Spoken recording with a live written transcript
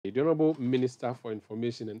the Honorable Minister for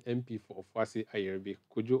Information and MP for Ofwasi Ayerbe,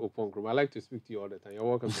 Kojo Oppong. I like to speak to you all the time. You're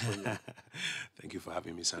welcome to come here. Thank you for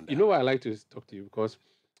having me, Sanda. You know why I like to talk to you? Because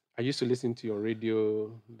I used to listen to your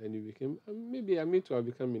radio, then you became, maybe I mean to have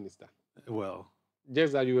become minister. Well,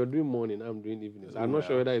 Just that you were doing morning, I'm doing evenings. I'm not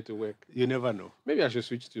sure whether it will work. You never know. Maybe I should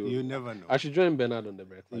switch to. You never know. I should join Bernard on the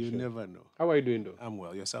breakfast. You never know. How are you doing, though? I'm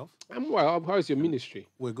well. Yourself? I'm well. How is your ministry?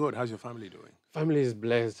 We're good. How's your family doing? Family is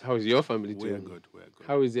blessed. How is your family doing? We're good. We're good.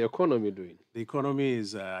 How is the economy doing? The economy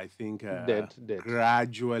is, I think, dead.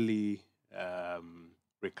 gradually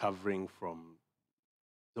recovering from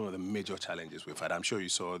some of the major challenges we've had. I'm sure you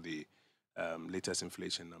saw the latest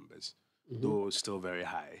inflation numbers, though still very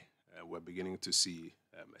high. We're beginning to see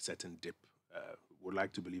a certain dip. Would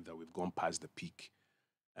like to believe that we've gone past the peak.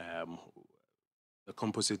 The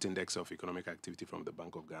composite index of economic activity from the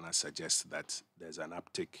Bank of Ghana suggests that there's an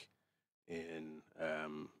uptick in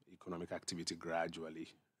economic activity gradually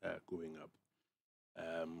going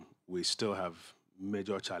up. We still have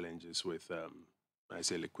major challenges with, I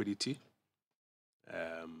say, liquidity,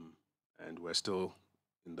 and we're still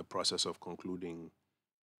in the process of concluding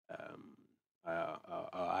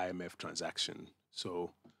our IMF transaction.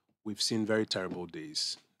 So we've seen very terrible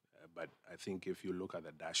days, but I think if you look at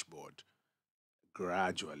the dashboard,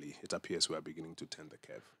 gradually it appears we're beginning to turn the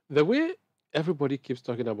curve. The way everybody keeps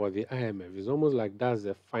talking about the IMF is almost like that's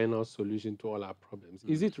the final solution to all our problems.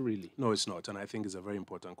 Is it really? No, it's not. And I think it's a very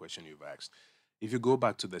important question you've asked. If you go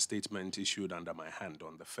back to the statement issued under my hand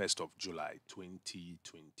on the 1st of July,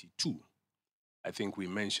 2022, I think we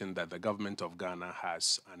mentioned that the government of Ghana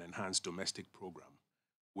has an enhanced domestic program,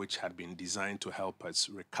 which had been designed to help us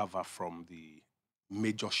recover from the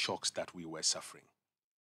major shocks that we were suffering.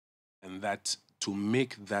 And that to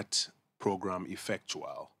make that program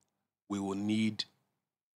effectual, we will need,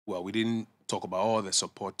 well, we didn't talk about all the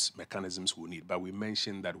support mechanisms we need, but we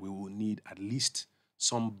mentioned that we will need at least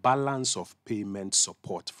some balance of payment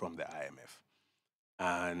support from the IMF.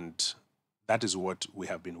 And that is what we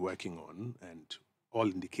have been working on, and all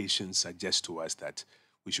indications suggest to us that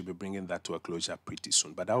we should be bringing that to a closure pretty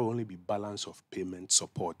soon. But that will only be balance of payment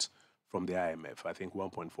support from the IMF. I think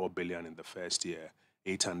 1.4 billion in the first year,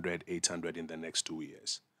 800 in the next 2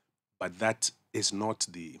 years. But that is not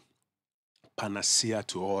the panacea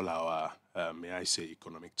to all our, may I say,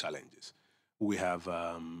 economic challenges. We have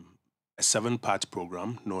a 7-part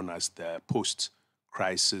program known as the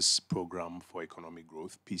Post-Crisis Program for Economic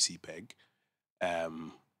Growth, PCPEG,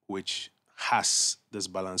 which has this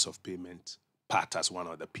balance of payment part as one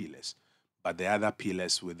of the pillars. But the other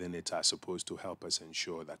pillars within it are supposed to help us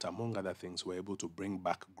ensure that, among other things, we're able to bring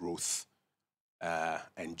back growth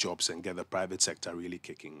and jobs and get the private sector really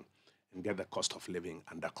kicking and get the cost of living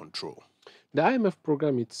under control. The IMF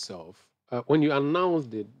program itself, when you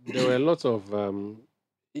announced it, there were a lot of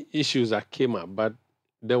issues that came up, but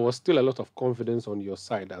there was still a lot of confidence on your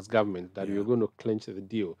side as government that you're going to clinch the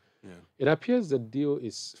deal. It appears the deal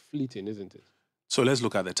is fleeting, isn't it? So let's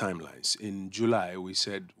look at the timelines. In July, we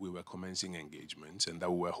said we were commencing engagements and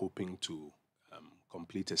that we were hoping to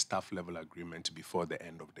complete a staff level agreement before the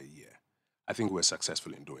end of the year. I think we're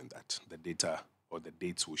successful in doing that. The data or the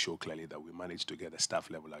dates will show clearly that we managed to get a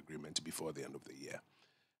staff level agreement before the end of the year.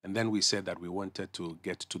 And then we said that we wanted to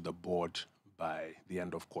get to the board by the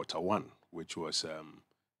end of Q1, which was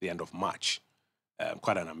the end of March.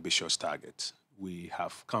 Quite an ambitious target. We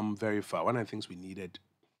have come very far. One of the things we needed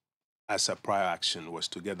as a prior action was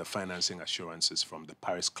to get the financing assurances from the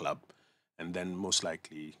Paris Club and then most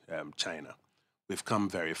likely China. We've come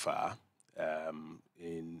very far.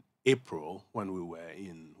 In April, when we were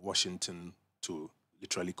in Washington to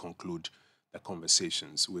literally conclude the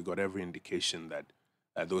conversations, we got every indication that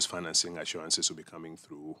those financing assurances will be coming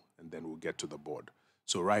through and then we'll get to the board.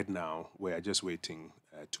 So right now, we are just waiting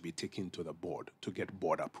to be taken to the board to get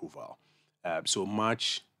board approval. So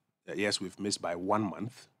March, yes, we've missed by 1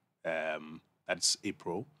 month. That's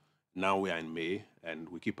April. Now we are in May, and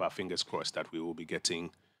we keep our fingers crossed that we will be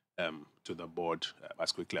getting to the board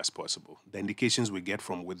as quickly as possible. The indications we get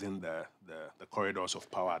from within the corridors of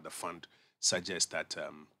power at the fund suggest that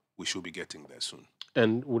we should be getting there soon.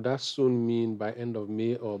 And would that soon mean by end of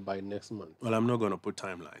May or by next month? Well, I'm not going to put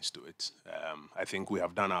timelines to it. I think we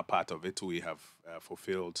have done our part of it. We have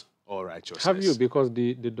fulfilled all righteousness. Have you? Because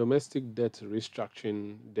the domestic debt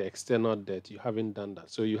restructuring, the external debt, you haven't done that.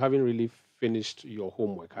 So you haven't really finished your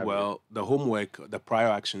homework, have you? The homework, the prior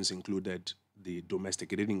actions included the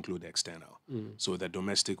domestic. It didn't include the external. So the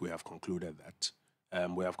domestic, we have concluded that.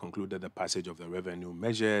 We have concluded the passage of the revenue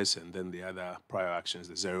measures and then the other prior actions,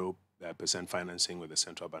 the percent financing with the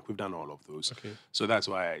central bank. We've done all of those. Okay. So that's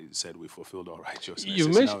why I said we fulfilled all righteousness. You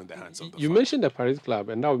It's now mentioned in the hands of the you fund. mentioned the Paris Club,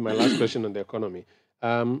 and that was my last question on the economy.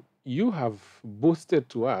 You have boasted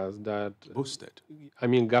to us that Boasted. I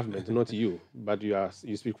mean government, not you, but you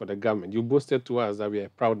speak for the government. You boasted to us that we are a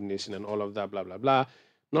proud nation and all of that, blah blah blah.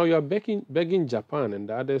 Now you are begging Japan and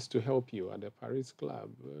the others to help you at the Paris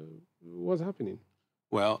Club. What's happening?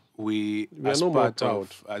 Well, we are as no more part proud.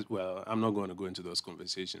 of, well, I'm not going to go into those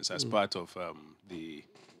conversations. As part of the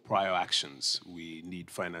prior actions, we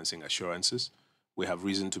need financing assurances. We have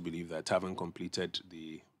reason to believe that having completed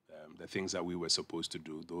the things that we were supposed to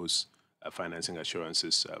do, those financing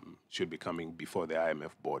assurances should be coming before the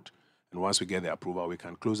IMF board. And once we get the approval, we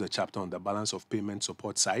can close the chapter on the balance of payment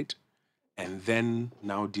support side, and then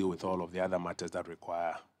now deal with all of the other matters that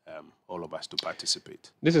require all of us to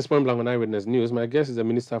participate. This is Point Blank on Eyewitness News. My guest is the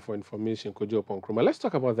Minister for Information, Oppong Nkrumah. Let's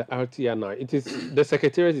talk about the RTI now. It is the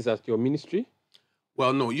Secretariat is at your ministry?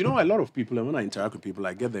 Well, no. You know, a lot of people, and when I interact with people,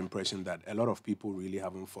 I get the impression that a lot of people really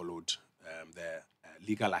haven't followed the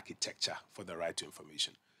legal architecture for the right to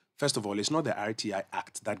information. First of all, it's not the RTI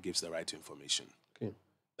Act that gives the right to information. Okay.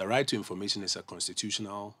 The right to information is a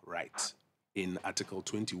constitutional right in Article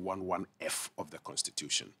 21(1)(f) of the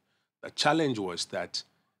Constitution. The challenge was that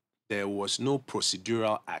there was no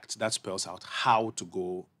procedural act that spells out how to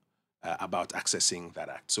go about accessing that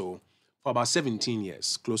act. So for about 17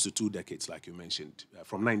 years, close to 2 decades, like you mentioned,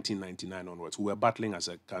 from 1999 onwards, we were battling as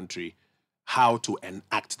a country how to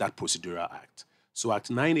enact that procedural act. So Act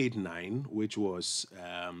 989, which was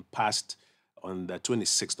passed on the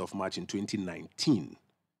 26th of March in 2019,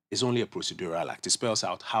 is only a procedural act. It spells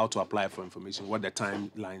out how to apply for information, what the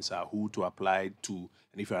timelines are, who to apply to,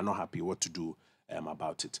 and if you are not happy, what to do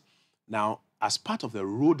about it. Now, as part of the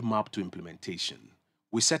roadmap to implementation,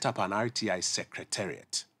 we set up an RTI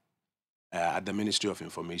secretariat at the Ministry of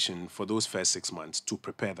Information for those first 6 months to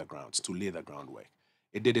prepare the grounds, to lay the groundwork.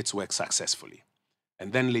 It did its work successfully.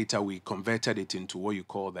 And then later we converted it into what you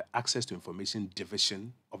call the Access to Information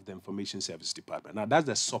Division of the Information Service Department. Now, that's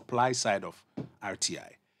the supply side of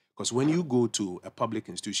RTI. Because when you go to a public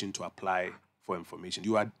institution to apply for information,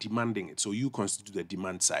 you are demanding it. So you constitute the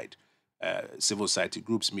demand side. Civil society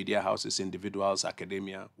groups, media houses, individuals,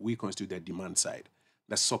 academia, we constitute the demand side.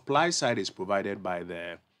 The supply side is provided by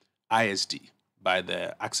the ISD, by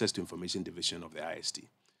the Access to Information Division of the ISD.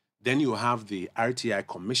 Then you have the RTI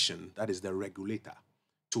Commission, that is the regulator,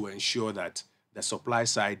 to ensure that the supply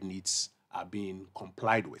side needs are being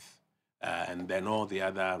complied with, and then all the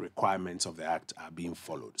other requirements of the Act are being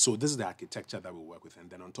followed. So this is the architecture that we work with,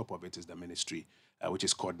 and then on top of it is the ministry, which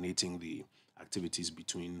is coordinating the activities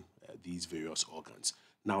between these various organs.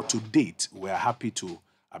 Now, to date, we are happy to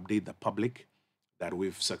update the public that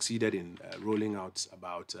we've succeeded in rolling out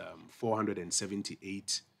about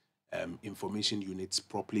 478 information units,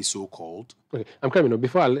 properly so-called. Okay, I'm coming.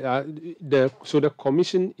 Before so the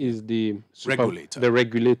commission is the regulator. The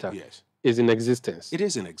regulator, yes, is in existence. It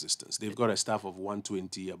is in existence. They've got a staff of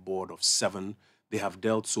 120, a board of 7. They have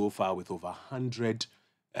dealt so far with over 100,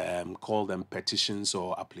 call them petitions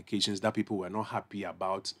or applications that people were not happy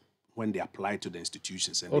about when they applied to the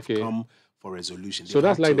institutions, and they've come for resolution. So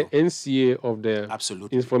that's like the NCA of the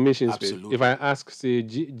information space. Absolutely. If I ask, say,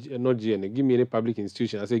 not GNA, give me any public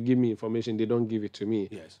institution, I say, give me information, they don't give it to me.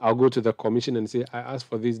 Yes. I'll go to the commission and say, I asked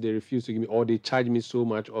for this, they refuse to give me, or they charge me so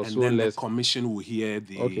much or and so then less. The commission will hear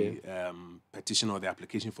the petition or the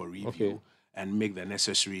application for review and make the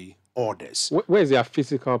necessary orders. Where is their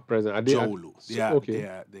physical presence? Are they Jolu.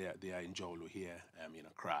 They are in Jolu here in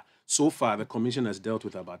Accra. So far, the commission has dealt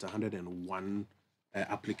with about 101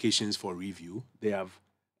 applications for review. They have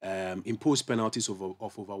imposed penalties of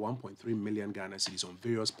over 1.3 million Ghana cedis on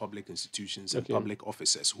various public institutions and public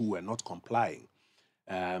officers who were not complying,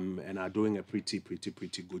 and are doing a pretty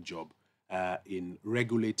good job in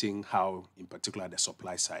regulating how, in particular, the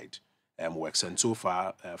supply side works. And so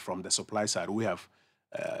far, from the supply side, we have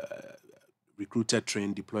recruited,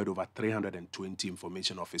 trained, deployed over 320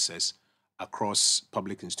 information officers across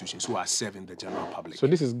public institutions who are serving the general public. So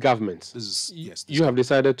this is government. You have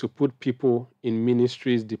decided to put people in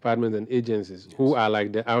ministries, departments, and agencies who are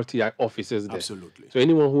like the RTI officers there. Absolutely. So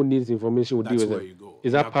anyone who needs information will deal with them. You go.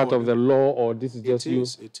 Is that part of the law, or this is just you?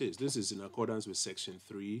 It is. This is in accordance with Section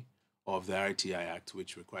 3 of the RTI Act,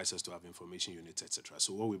 which requires us to have information units, etc.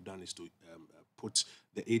 So what we've done is to put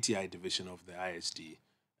the ATI division of the ISD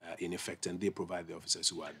in effect, and they provide the officers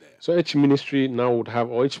who are there. So each ministry now would have,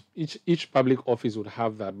 or each public office would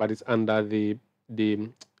have that, but it's under the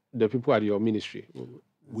people at your ministry.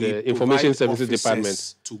 the Information Services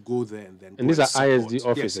Department to go there and then and these are support. ISD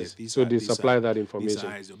officers. Yes, so they supply that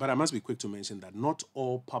information. ISD. But I must be quick to mention that not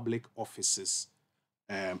all public offices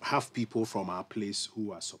have people from our place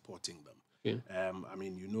who are supporting them. Yeah. I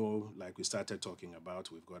mean, you know, like we started talking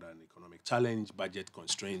about, we've got an economic challenge, budget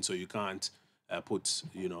constraint, so you can't put,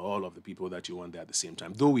 you know, all of the people that you want there at the same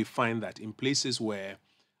time. Though we find that in places where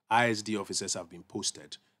ISD officers have been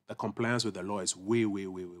posted, the compliance with the law is way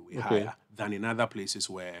higher than in other places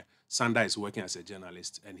where Sanda is working as a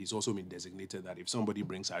journalist, and he's also been designated that if somebody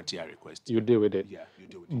brings RTI request, you deal with it. Yeah, you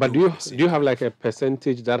deal with it. But do you have like a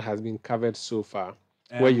percentage that has been covered so far,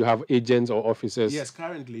 where you have agents or officers? Yes,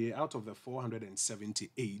 currently out of the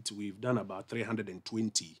 478, we've done about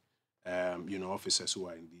 320, you know, officers who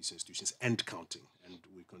are in these institutions and counting, and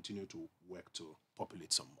we continue to work to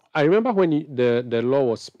populate some more. I remember when the law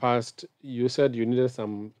was passed, you said you needed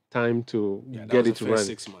some time to get it to run.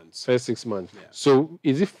 6 months. First 6 months. Yeah. So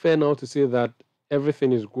is it fair now to say that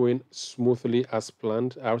everything is going smoothly as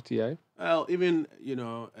planned, RTI? Well, even, you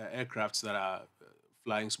know, aircrafts that are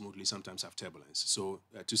flying smoothly sometimes have turbulence. So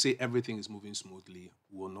to say everything is moving smoothly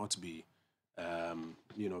will not be,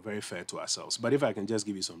 you know, very fair to ourselves. But if I can just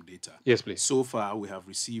give you some data. Yes, please. So far, we have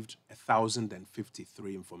received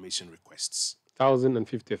 1,053 information requests.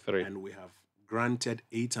 1,053. And we have granted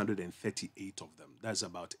 838 of them. That's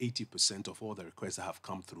about 80% of all the requests that have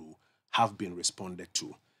come through have been responded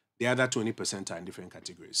to. The other 20% are in different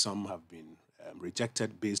categories. Some have been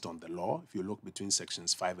rejected based on the law. If you look between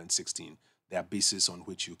sections 5 and 16, there are bases on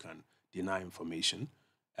which you can deny information.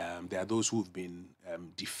 There are those who've been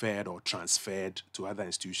deferred or transferred to other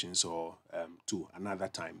institutions or to another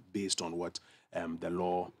time based on what the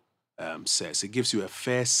law says. It gives you a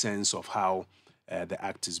fair sense of how the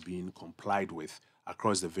Act is being complied with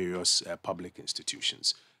across the various public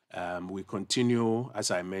institutions. We continue,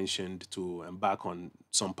 as I mentioned, to embark on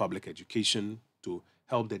some public education to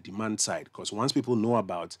help the demand side, because once people know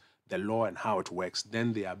about the law and how it works,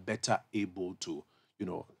 then they are better able to, you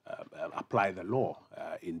know, apply the law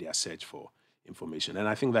in their search for information. And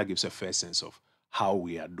I think that gives a fair sense of how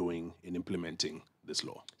we are doing in implementing this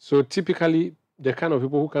law. So typically, the kind of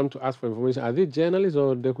people who come to ask for information, are they journalists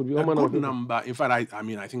or there could be a good number? In fact, I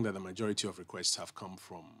mean, I think that the majority of requests have come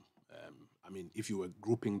from, I mean, if you were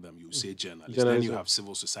grouping them, you say journalists. Then you have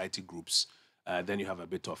civil society groups. Then you have a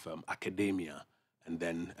bit of academia. And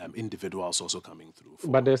then individuals also coming through.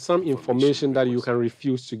 But there's some information that you can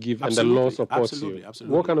refuse to give, and the law supports you.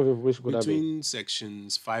 Absolutely. What kind of information could that be? Between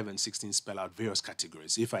sections 5 and 16 spell out various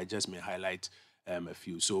categories. If I just may highlight a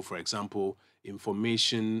few. So, for example,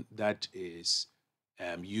 information that is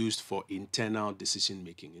used for internal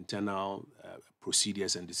decision-making, internal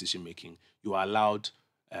procedures and decision-making, you are allowed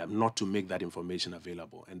not to make that information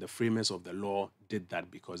available. And the framers of the law did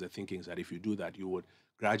that because the thinking is that if you do that, you would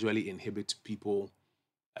gradually inhibit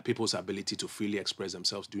people's ability to freely express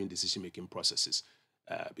themselves during decision-making processes,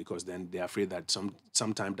 because then they're afraid that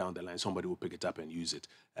sometime down the line somebody will pick it up and use it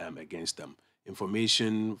against them.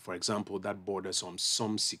 Information, for example, that borders on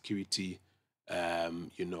some security,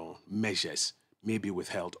 you know, measures may be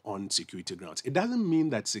withheld on security grounds. It doesn't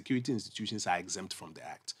mean that security institutions are exempt from the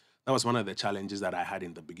Act. That was one of the challenges that I had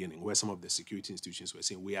in the beginning, where some of the security institutions were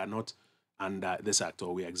saying we are not under this Act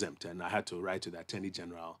or we are exempt. And I had to write to the Attorney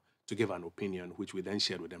General to give an opinion, which we then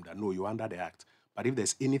shared with them that no, you're under the Act. But if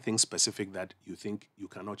there's anything specific that you think you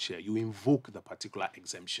cannot share, you invoke the particular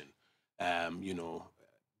exemption, you know,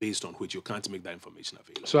 based on which you can't make that information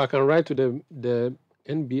available. So I can write to the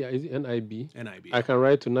NIB. I can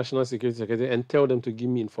write to National Security Secretary and tell them to give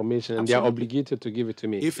me information, and they are obligated to give it to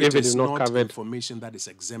me. If it is not covered information that is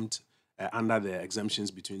exempt under the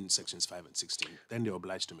exemptions between sections 5 and 16, then they're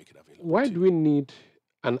obliged to make it available. Why do we need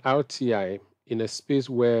an RTI in a space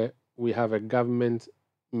where we have a government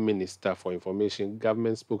minister for information,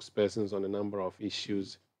 government spokespersons on a number of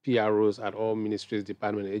issues, PROs at all ministries,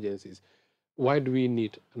 department, agencies? Why do we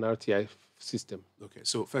need an RTI system? Okay,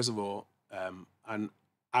 so first of all, an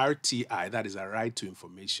RTI, that is a right to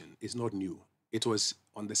information, is not new. It was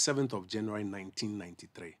on the 7th of January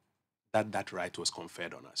 1993 that right was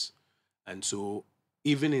conferred on us. And so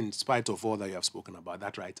even in spite of all that you have spoken about,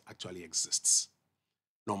 that right actually exists.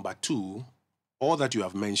 Number two, all that you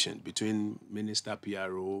have mentioned between minister,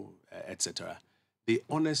 PRO, etc., they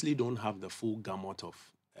honestly don't have the full gamut of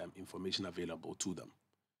information available to them.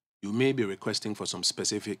 You may be requesting for some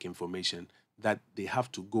specific information that they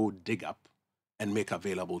have to go dig up and make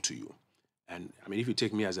available to you. And I mean, if you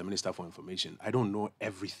take me as a minister for information, I don't know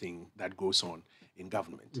everything that goes on in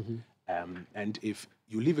government. Mm-hmm. And if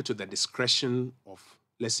you leave it to the discretion of,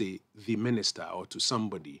 let's say, the minister or to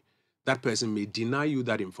somebody, that person may deny you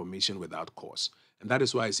that information without cause. And that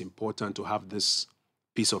is why it's important to have this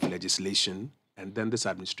piece of legislation and then this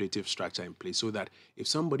administrative structure in place so that if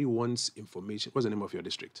somebody wants information, what's the name of your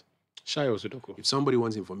district? Shai Osudoku. If somebody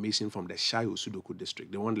wants information from the Shai Osudoku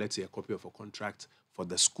district, they want, let's say, a copy of a contract for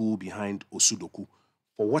the school behind Osudoku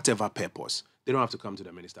for whatever purpose, they don't have to come to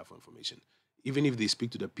the minister for information. Even if they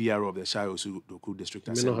speak to the PRO of the Shai Osudoku district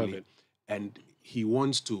assembly and he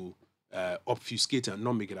wants to obfuscate and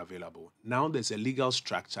not make it available, now there's a legal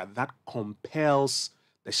structure that compels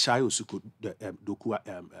the Shai Osudoku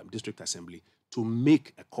district assembly to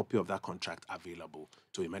make a copy of that contract available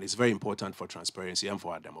to him. And it's very important for transparency and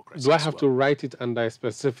for our democracy. Do I have to write it under a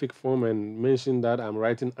specific form and mention that I'm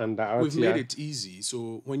writing under RTI? We've made it easy.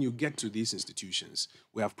 So when you get to these institutions,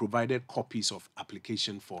 we have provided copies of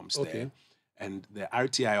application forms there. And the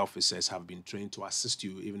RTI officers have been trained to assist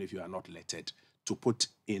you, even if you are not lettered, to put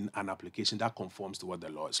in an application that conforms to what the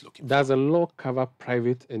law is looking for. Does the law cover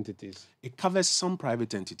private entities? It covers some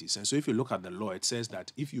private entities. And so if you look at the law, it says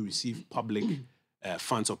that if you receive public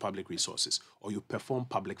funds or public resources, or you perform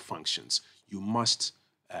public functions, you must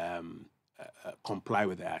comply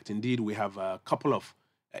with the Act. Indeed, we have a couple of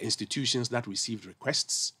institutions that received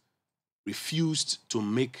requests, refused to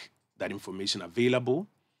make that information available.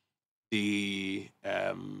 The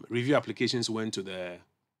review applications went to the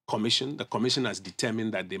commission. The commission has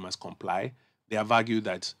determined that they must comply. They have argued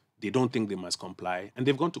that they don't think they must comply, and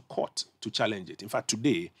they've gone to court to challenge it. In fact,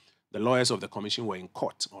 today, the lawyers of the commission were in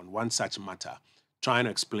court on one such matter, trying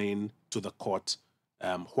to explain to the court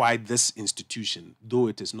why this institution, though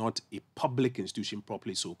it is not a public institution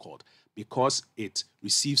properly so-called, because it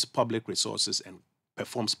receives public resources and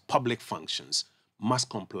performs public functions, must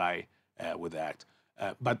comply with the Act.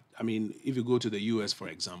 But, I mean, if you go to the US, for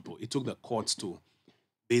example, it took the courts to,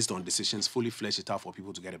 based on decisions, fully flesh it out for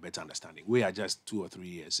people to get a better understanding. We are just 2 or 3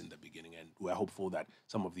 years in the beginning, and we're hopeful that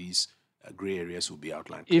some of these gray areas will be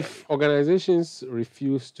outlined clearly. If organizations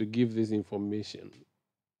refuse to give this information,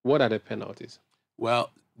 what are the penalties?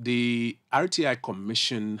 Well, the RTI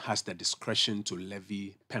Commission has the discretion to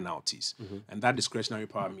levy penalties. And that discretionary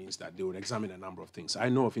power means that they would examine a number of things. I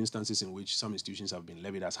know of instances in which some institutions have been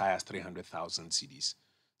levied as high as 300,000 cedis.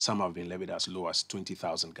 Some have been levied as low as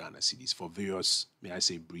 20,000 Ghana cedis for various, may I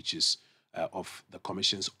say, breaches of the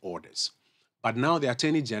Commission's orders. But now the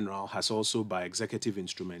Attorney General has also, by executive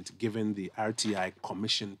instrument, given the RTI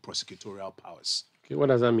Commission prosecutorial powers. Okay, what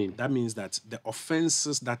does that mean? That means that the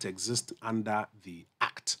offenses that exist under the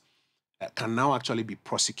Act can now actually be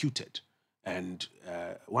prosecuted. And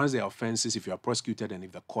once the offenses, if you are prosecuted and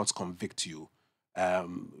if the courts convict you,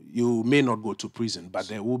 you may not go to prison, but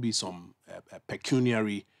there will be some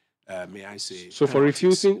pecuniary, may I say, so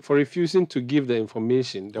penalties. for refusing to give the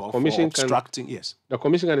information, the commission obstructing, yes. The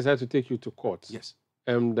commission can decide to take you to court. Yes.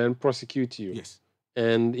 And then prosecute you. Yes.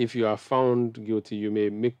 And if you are found guilty,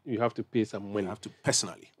 you have to pay some money. You have to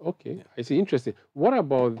personally. Okay, yeah. I see. Interesting. What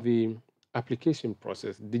about the application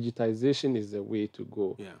process? Digitization is the way to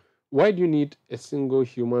go. Yeah. Why do you need a single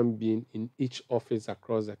human being in each office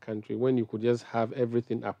across the country when you could just have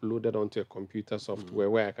everything uploaded onto a computer software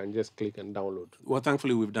where I can just click and download? Well,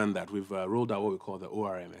 thankfully, we've done that. We've rolled out what we call the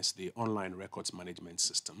ORMS, the Online Records Management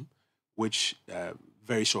System, which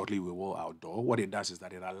very shortly we will outdoor. What it does is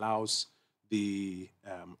that it allows the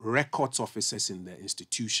records officers in the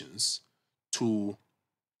institutions to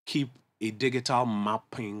keep a digital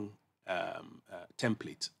mapping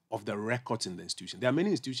template of the records in the institution. There are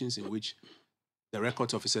many institutions in which the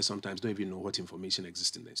records officers sometimes don't even know what information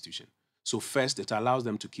exists in the institution. So first, it allows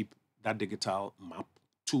them to keep that digital map.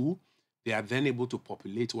 2, they are then able to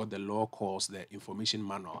populate what the law calls the information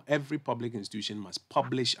manual. Every public institution must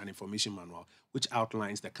publish an information manual which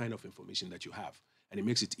outlines the kind of information that you have. And it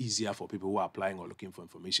makes it easier for people who are applying or looking for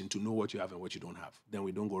information to know what you have and what you don't have. Then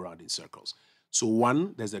we don't go around in circles. So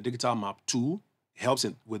 1, there's a digital map. 2, helps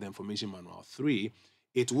with the information manual. 3,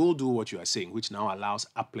 it will do what you are saying, which now allows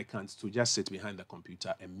applicants to just sit behind the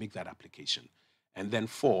computer and make that application. And then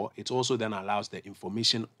 4, it also then allows the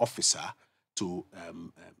information officer to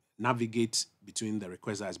navigate between the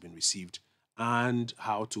request that has been received and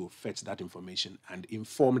how to fetch that information and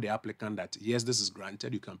inform the applicant that, yes, this is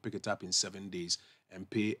granted, you can pick it up in 7 days and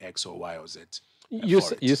pay X or Y or Z. You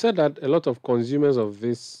said that a lot of consumers of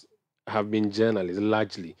this have been journalists,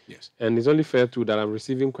 largely. Yes. And it's only fair too that I'm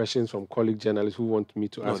receiving questions from colleague journalists who want me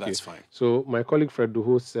to ask you. No, that's fine. So my colleague Fred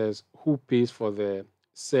Duho says, who pays for the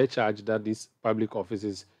surcharge that these public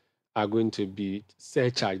offices are going to be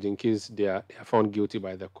surcharged in case they are found guilty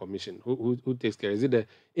by the commission? Who takes care? Is it the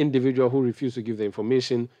individual who refuses to give the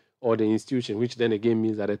information or the institution, which then again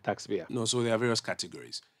means that a taxpayer? No, so there are various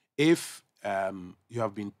categories. If you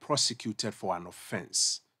have been prosecuted for an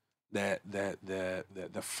offense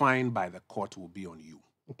the fine by the court will be on you.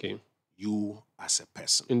 Okay. You as a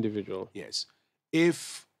person. Individual. Yes.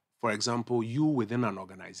 If, for example, you within an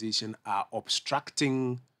organization are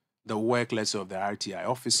obstructing the work, let's say, of the RTI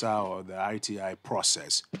officer or the RTI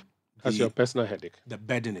process, That's your personal headache. The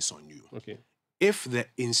burden is on you. Okay. If the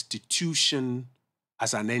institution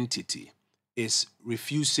as an entity is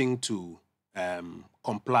refusing to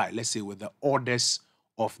comply, let's say, with the orders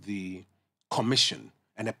of the commission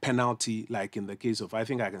and a penalty, like in the case of, I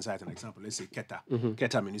think I can cite an example, let's say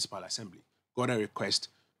Keta Municipal Assembly, got a request,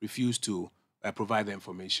 refused to provide the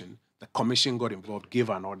information. The commission got involved, gave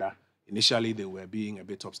an order. Initially, they were being a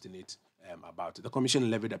bit obstinate about it. The commission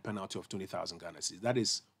levied a penalty of 20,000 Ghana cedis. That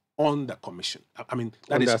is on the commission. I mean,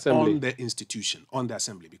 that is on the institution, on the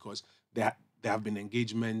assembly, because there have been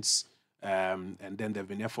engagements and then there have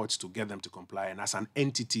been efforts to get them to comply. And as an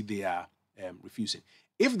entity, they are refusing.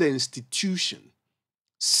 If the institution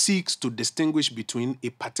seeks to distinguish between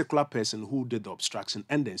a particular person who did the obstruction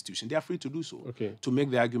and the institution, they are free to do so. Okay. To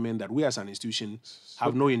make the argument that we as an institution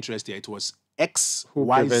have no interest here. It was X,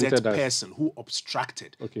 Y, Z person who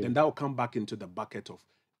obstructed. Okay. Then that will come back into the bucket of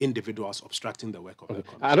individuals obstructing the work of the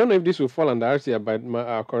commission. I don't know if this will fall under RTI, but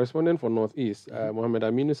our correspondent for Northeast, Mohammed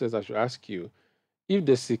Aminu, says I should ask you, if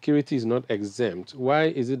the security is not exempt, why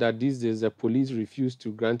is it that these days the police refuse to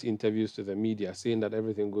grant interviews to the media, saying that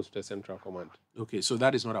everything goes to the central command? Okay, so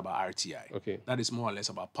that is not about RTI. Okay. That is more or less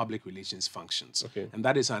about public relations functions. Okay. And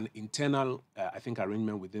that is an internal, I think,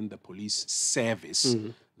 arrangement within the police service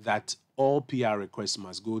that all PR requests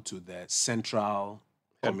must go to the central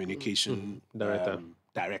communication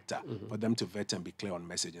director for them to vet and be clear on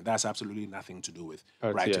messaging. That's absolutely nothing to do with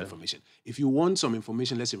right to information. If you want some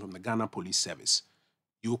information, let's say from the Ghana Police Service,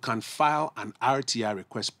 you can file an RTI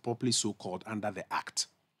request, properly so-called, under the Act.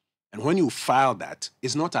 And when you file that,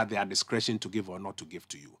 it's not at their discretion to give or not to give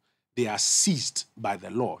to you. They are seized by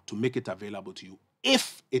the law to make it available to you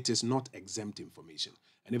if it is not exempt information.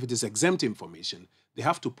 And if it is exempt information, they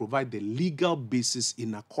have to provide the legal basis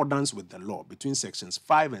in accordance with the law between Sections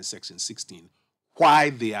 5 and Section 16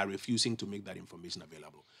 why they are refusing to make that information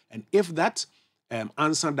available. And if that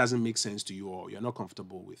answer doesn't make sense to you or you're not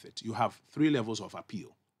comfortable with it, you have 3 levels of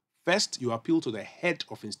appeal. First, you appeal to the head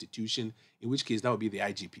of institution, in which case that would be the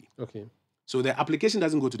IGP. Okay. So the application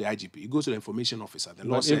doesn't go to the IGP, it goes to the information officer. The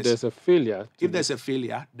law says if there's a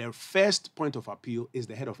failure, the first point of appeal is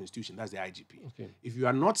the head of institution, that's the IGP. Okay. If you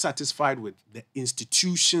are not satisfied with the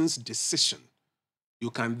institution's decision, you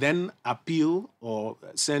can then appeal or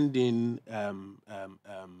send in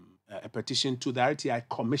a petition to the RTI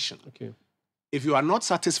Commission. Okay. If you are not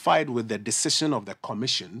satisfied with the decision of the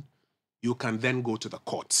commission, you can then go to the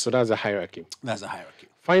courts. So that's a hierarchy. That's a hierarchy.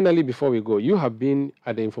 Finally, before we go, you have been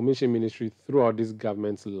at the Information Ministry throughout this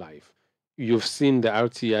government's life. You've seen the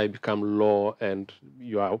RTI become law and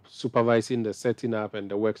you are supervising the setting up and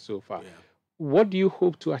the work so far. Yeah. What do you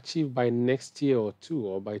hope to achieve by next year or 2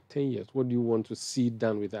 or by 10 years? What do you want to see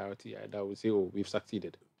done with the RTI that will say, oh, we've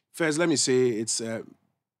succeeded? First, let me say it's a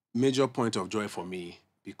major point of joy for me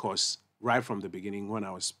because right from the beginning, when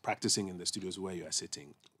I was practicing in the studios where you are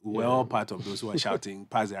sitting, we were all part of those who are shouting,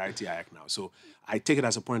 pass the RTI Act now. So I take it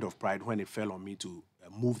as a point of pride when it fell on me to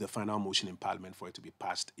move the final motion in Parliament for it to be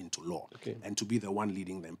passed into law and to be the one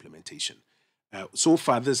leading the implementation. So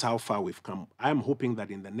far, this is how far we've come. I'm hoping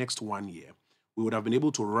that in the next 1 year, we would have been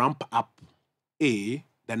able to ramp up, the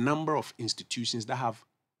number of institutions that have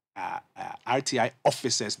RTI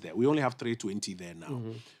officers there. We only have 320 there now.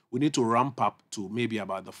 We need to ramp up to maybe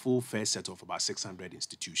about the full first set of about 600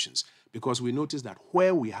 institutions because we notice that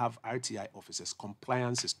where we have RTI officers,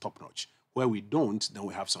 compliance is top-notch. Where we don't, then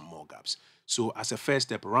we have some more gaps. So as a first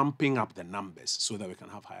step, ramping up the numbers so that we can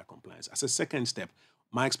have higher compliance. As a second step,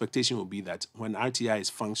 my expectation will be that when RTI is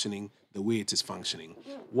functioning the way it is functioning,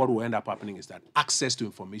 what will end up happening is that access to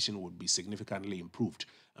information would be significantly improved.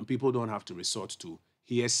 And people don't have to resort to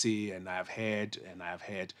hearsay and I have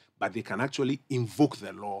heard, but they can actually invoke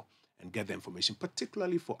the law and get the information,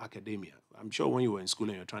 particularly for academia. I'm sure when you were in school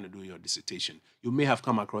and you're trying to do your dissertation, you may have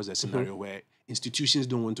come across a scenario where institutions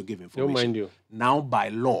don't want to give information. Don't mind you. Now, by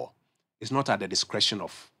law, it's not at the discretion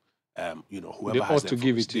of whoever has to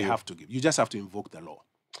give it to you. They have to give. You just have to invoke the law.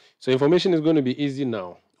 So information is going to be easy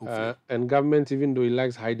now. And government, even though it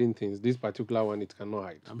likes hiding things, this particular one, it cannot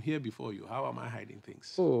hide. I'm here before you. How am I hiding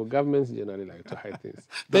things? Oh, governments generally like to hide things.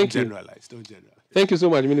 Don't generalize. Thank you so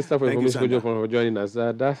much, Minister for Information, for joining us.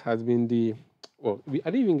 That has been the... Well, I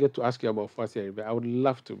didn't even get to ask you about first year, but I would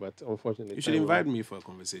love to, but unfortunately... You should invite me for a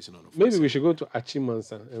conversation on Maybe we should go to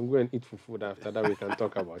Achimansa and go and eat food after that. We can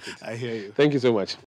talk about it. I hear you. Thank you so much.